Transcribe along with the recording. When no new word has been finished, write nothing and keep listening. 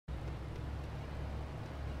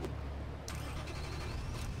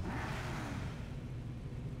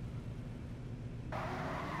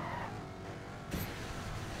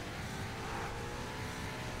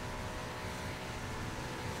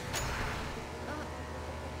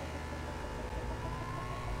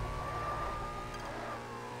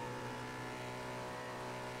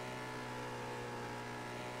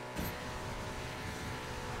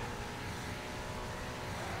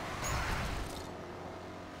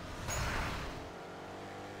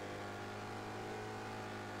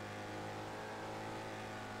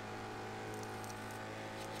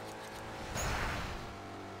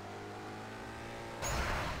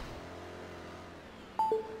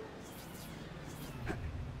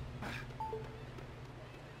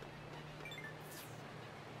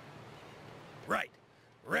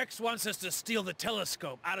Rex wants us to steal the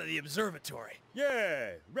telescope out of the observatory. Yeah,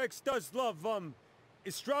 Rex does love,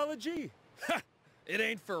 astrology? Ha! It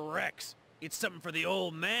ain't for Rex. It's something for the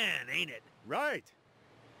old man, ain't it? Right.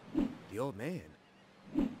 The old man?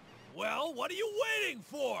 Well, what are you waiting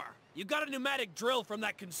for? You got a pneumatic drill from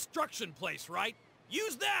that construction place, right?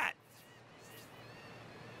 Use that!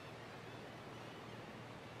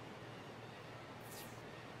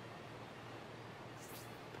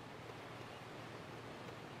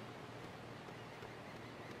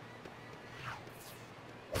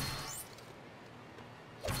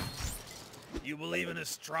 You believe in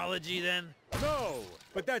astrology, then? No,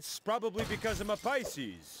 but that's probably because I'm a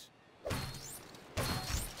Pisces.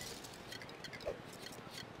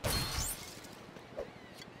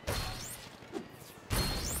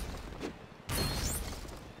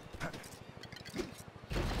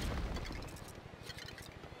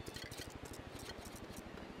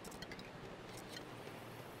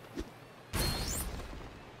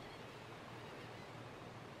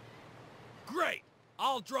 Great!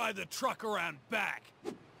 I'll drive the truck around back.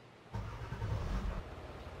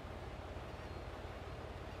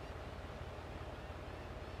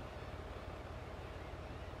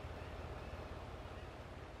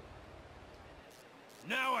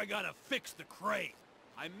 Now I gotta fix the crane.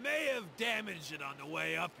 I may have damaged it on the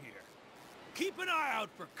way up here. Keep an eye out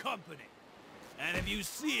for company. And if you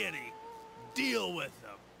see any, deal with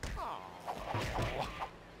them.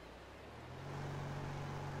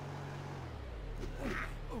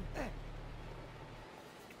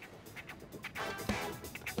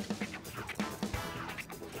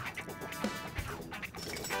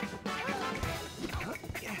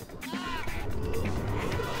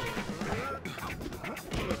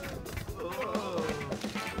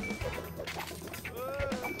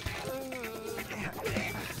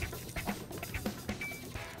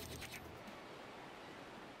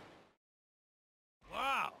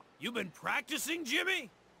 Wow, you been practicing, Jimmy?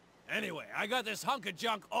 Anyway, I got this hunk of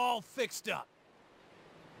junk all fixed up.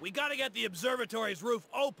 We gotta get the observatory's roof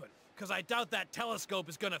open, because I doubt that telescope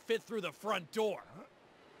is gonna fit through the front door.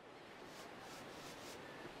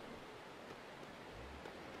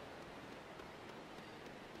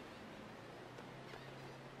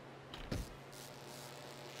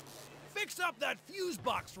 Fix up that fuse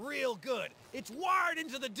box real good. It's wired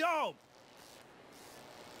into the dome.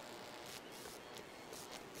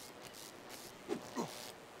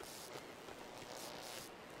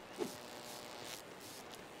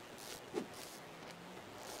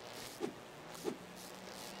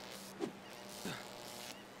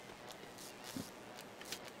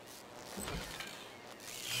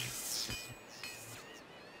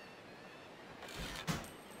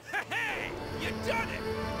 Hey, you done it!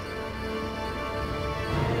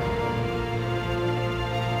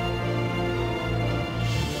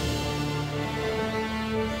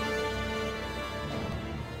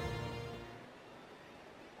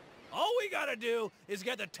 All we gotta do is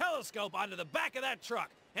get the telescope onto the back of that truck,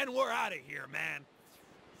 and we're out of here, man.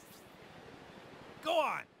 Go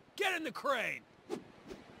on, get in the crane.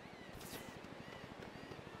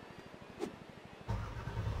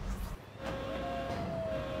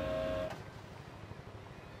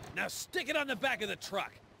 Now stick it on the back of the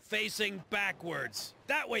truck, facing backwards.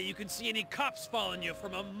 That way you can see any cops following you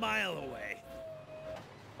from a mile away.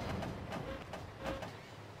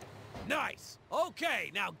 Nice!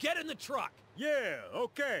 Okay, now get in the truck. Yeah,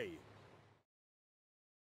 okay.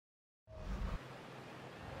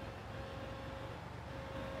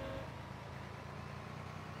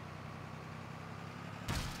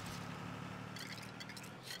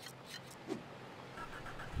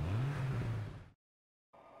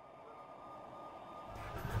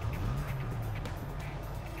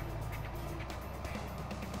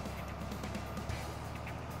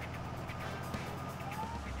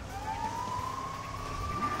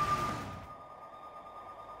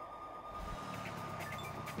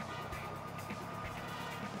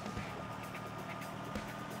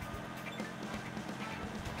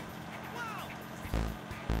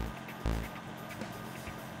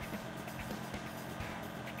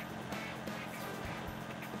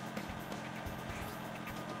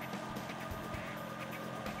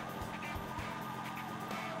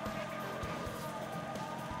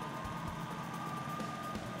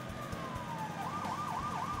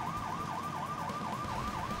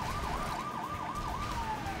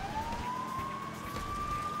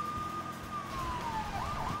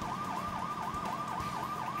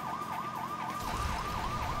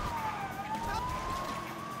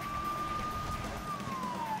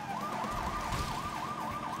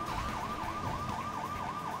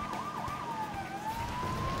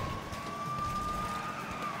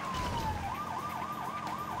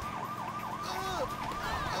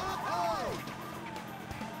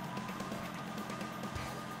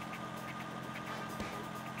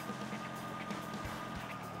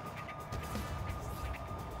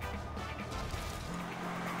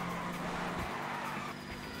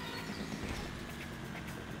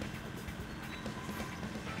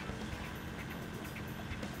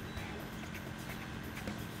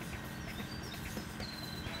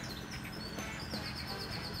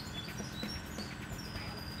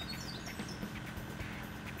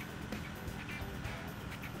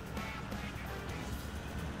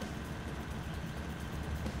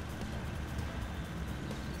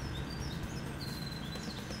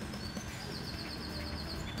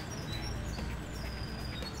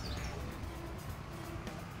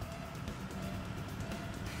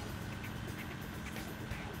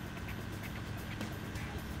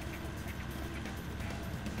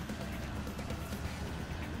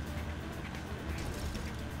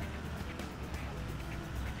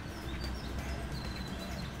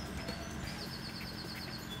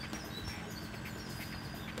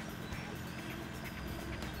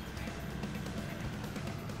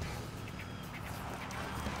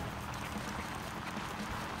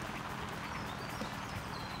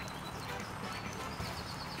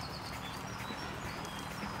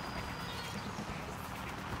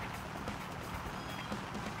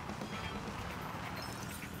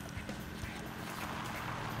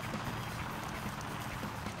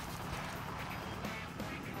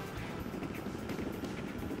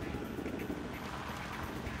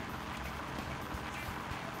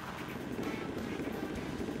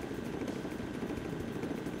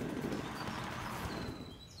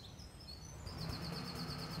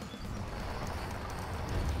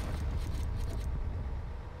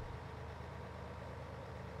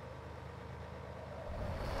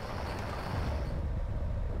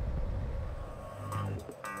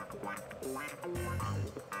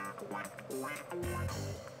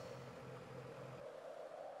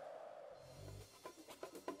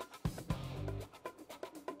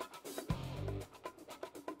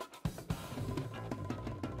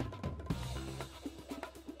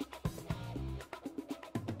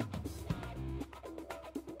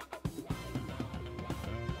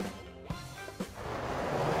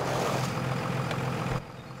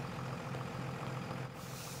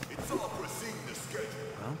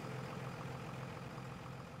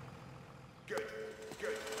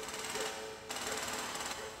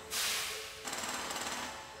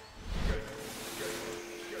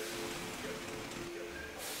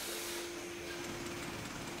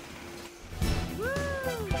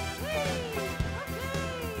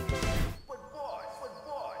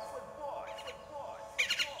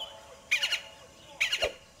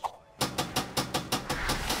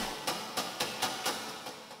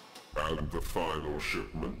 And the final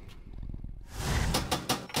shipment.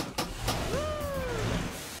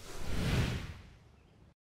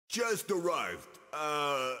 Just arrived.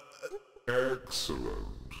 Excellent.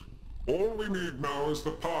 All we need now is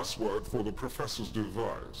the password for the professor's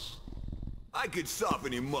device. I could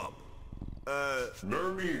soften him up.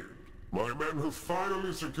 No need. My men have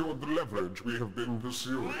finally secured the leverage we have been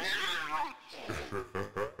pursuing.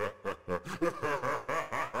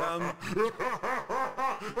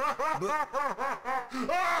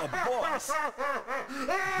 Boss.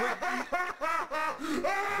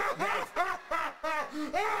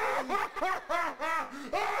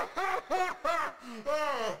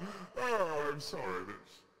 I'm sorry,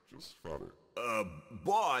 that's just funny.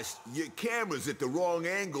 Boss, your camera's at the wrong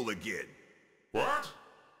angle again. What?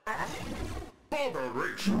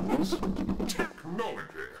 Botherations.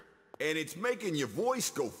 Technology. And it's making your voice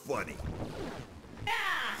go funny.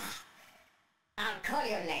 I'll call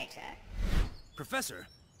you later. Professor?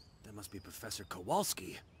 That must be Professor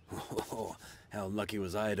Kowalski. Oh, how lucky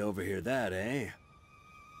was I to overhear that, eh?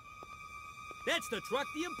 That's the truck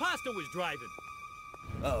the imposter was driving.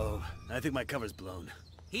 Uh-oh, I think my cover's blown.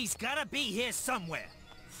 He's gotta be here somewhere.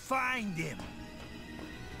 Find him.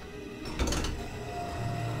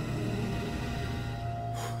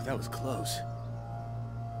 That was close.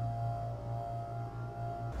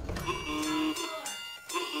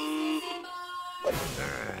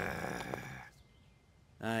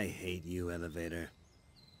 I hate you, elevator.